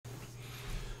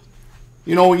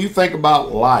You know, when you think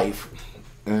about life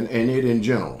and it in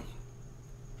general,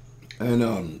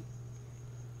 and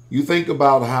you think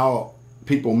about how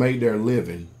people made their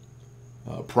living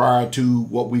prior to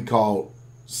what we call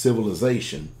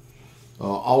civilization,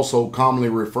 also commonly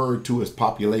referred to as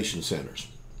population centers.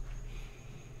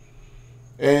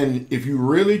 And if you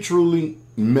really truly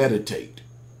meditate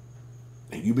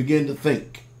and you begin to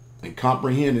think and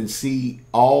comprehend and see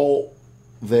all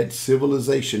that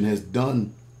civilization has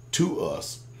done to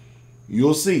us,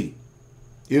 you'll see,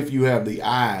 if you have the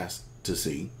eyes to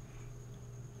see,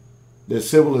 that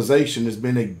civilization has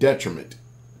been a detriment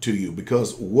to you,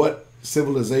 because what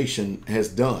civilization has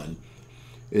done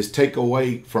is taken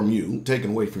away from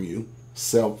you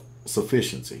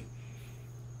self-sufficiency.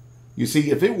 You see,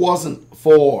 if it wasn't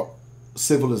for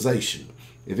civilization,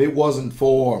 if it wasn't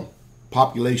for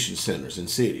population centers in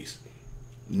cities,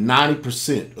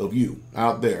 90% of you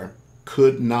out there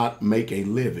could not make a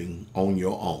living on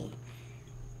your own.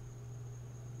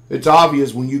 It's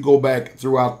obvious when you go back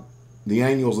throughout the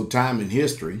annals of time in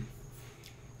history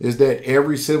is that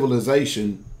every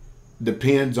civilization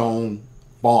depends on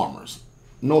farmers.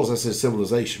 Notice I said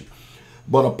civilization.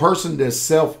 But a person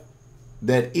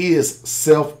that is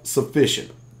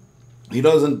self-sufficient. He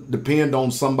doesn't depend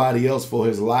on somebody else for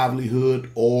his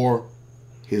livelihood or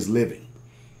his living.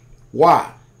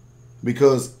 Why?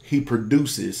 Because he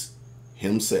produces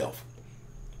himself.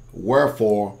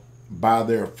 Wherefore, by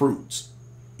their fruits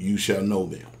you shall know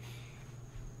them.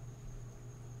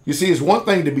 You see, it's one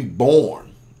thing to be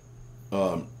born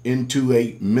into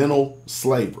a mental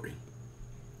slavery.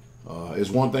 It's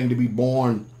one thing to be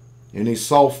born in a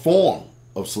soft form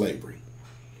of slavery.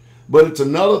 But it's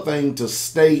another thing to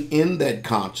stay in that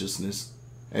consciousness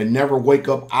and never wake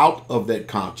up out of that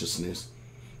consciousness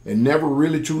and never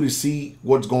really truly see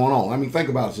what's going on. I mean, think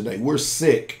about it today. We're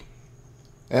sick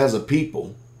as a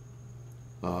people.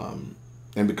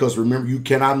 And because remember, you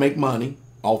cannot make money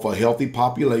off a healthy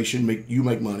population. You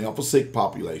make money off a sick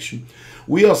population.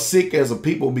 We are sick as a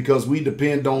people because we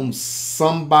depend on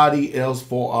somebody else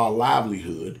for our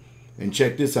livelihood. And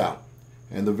check this out.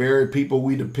 And the very people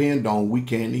we depend on, we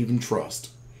can't even trust.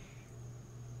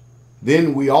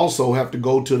 Then we also have to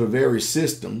go to the very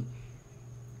system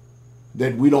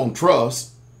that we don't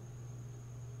trust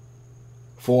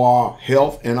for our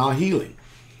health and our healing.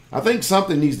 I think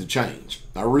something needs to change.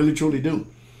 I really truly do.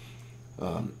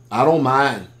 I don't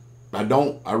mind.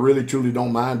 I really truly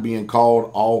don't mind being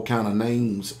called all kind of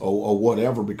names or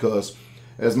whatever, because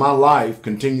as my life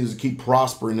continues to keep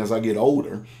prospering as I get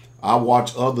older, I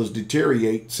watch others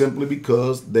deteriorate simply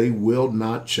because they will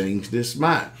not change this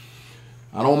mind.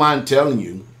 I don't mind telling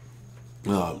you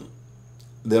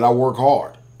that I work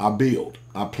hard. I build.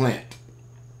 I plant.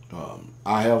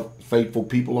 I have faithful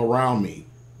people around me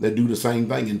that do the same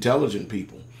thing, intelligent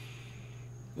people.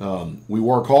 We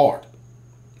work hard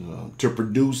to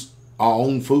produce our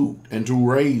own food and to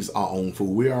raise our own food.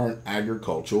 We are an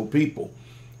agricultural people.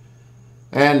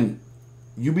 And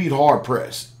you be hard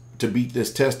pressed to beat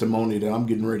this testimony that I'm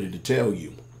getting ready to tell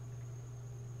you.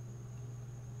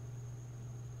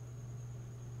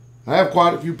 I have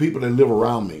quite a few people that live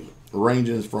around me,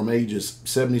 ranging from ages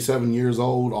 77 years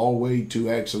old all the way to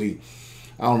actually,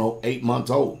 8 months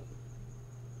old.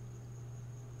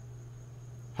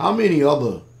 How many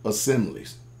other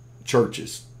assemblies,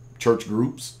 churches, church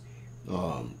groups,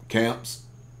 camps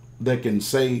that can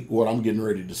say what I'm getting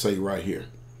ready to say right here?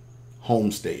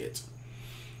 Homesteads.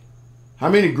 How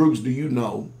many groups do you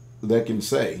know that can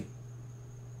say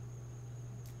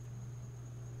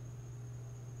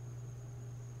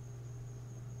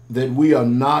that we are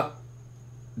not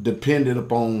dependent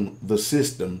upon the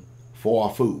system for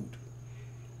our food?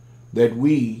 That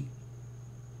we,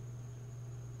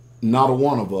 not a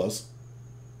one of us,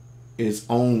 is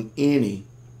on any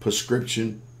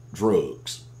prescription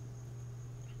drugs.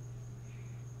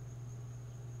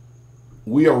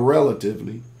 We are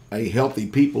relatively a healthy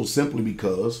people simply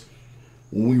because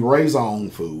when we raise our own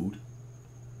food,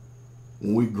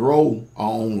 when we grow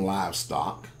our own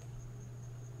livestock,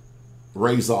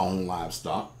 grow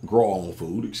our own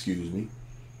food,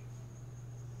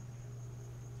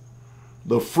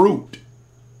 the fruit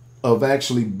of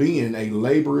actually being a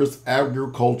laborious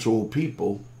agricultural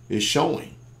people is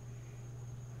showing.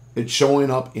 It's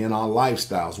showing up in our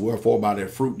lifestyles. Wherefore, by their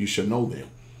fruit you shall know them.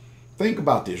 Think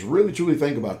about this. Really, truly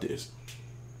think about this.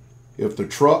 If the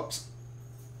trucks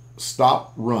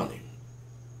stop running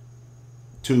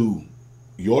to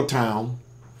your town,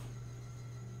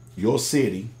 your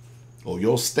city, or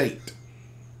your state,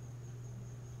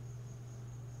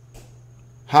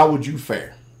 how would you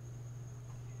fare?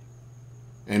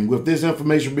 And with this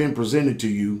information being presented to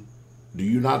you, do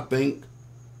you not think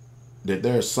that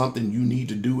there's something you need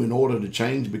to do in order to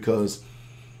change, because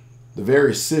the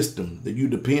very system that you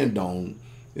depend on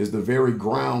is the very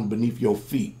ground beneath your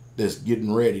feet that's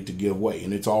getting ready to give way,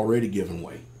 and it's already given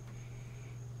way.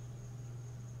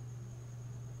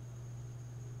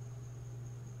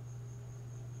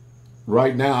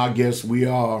 Right now, I guess we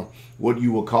are what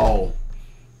you would call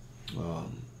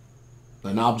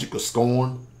an object of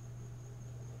scorn.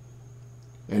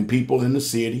 And people in the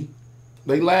city,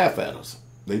 they laugh at us.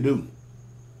 They do.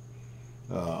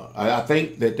 I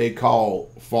think that they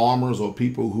call farmers or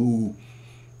people who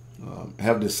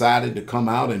have decided to come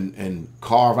out and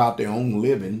carve out their own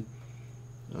living,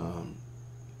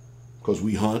 because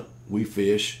we hunt, we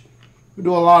fish, we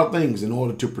do a lot of things in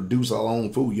order to produce our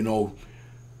own food. You know,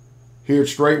 here at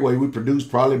Straightway, we produce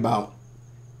probably about,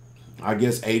 I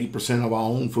guess, 80% of our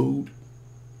own food.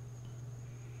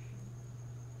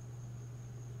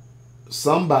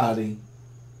 Somebody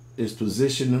is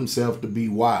positioning themselves to be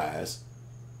wise,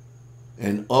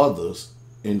 and others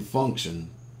in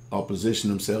function are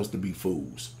positioning themselves to be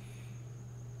fools.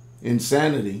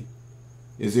 Insanity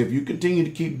is if you continue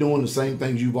to keep doing the same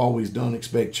things you've always done,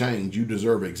 expect change, you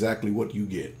deserve exactly what you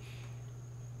get.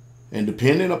 And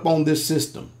depending upon this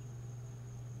system,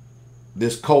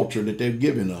 this culture that they've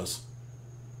given us,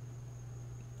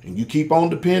 and you keep on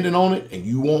depending on it, and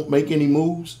you won't make any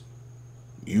moves,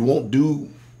 you won't do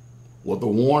what the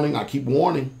warning, I keep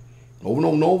warning over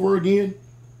and over again,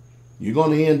 you're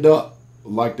going to end up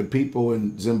like the people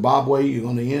in Zimbabwe, you're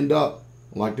going to end up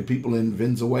like the people in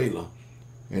Venezuela.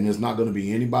 And it's not going to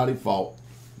be anybody's fault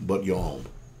but your own.